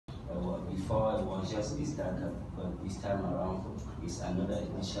before it was just Easter Cup, but this time around it's another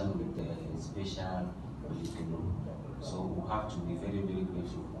edition with a special curriculum. So we have to be very, very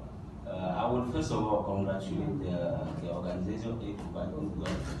grateful. I will first of all congratulate the organization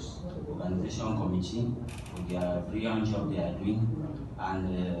committee for their brilliant job they are doing,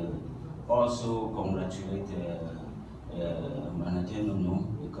 and also congratulate Manager Nono,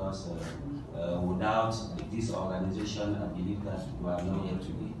 because without this organization, I believe that we are not here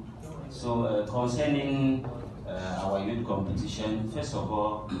today. So concerning our youth competition, first of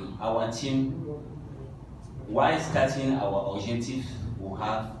all, our team, while starting our objective, we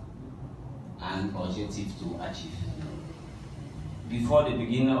have an objective to achieve. Before the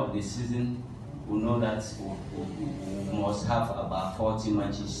beginning of the season, we know that we must have about 40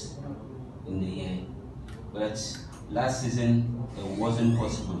 matches in the year. But last season, it wasn't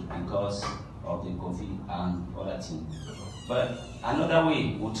possible because of the COVID and other things. But another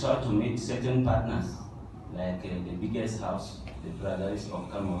way, we try to meet certain partners, like the biggest house, the Brothers of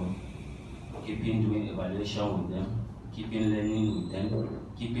Cameroon, keeping doing evaluation with them, keeping learning with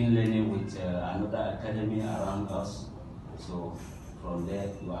them, keeping learning with another academy around us. So from there,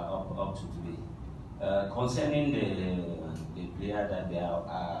 we are up to today. Concerning the player that they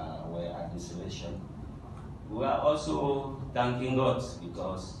were at the selection, we are also thanking God,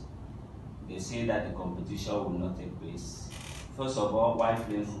 because they say that the competition will not take place. First of all, while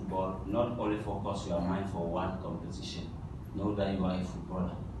playing football, not only focus your mind for one competition. Know that you are a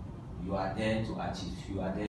footballer. You are there to achieve. You are there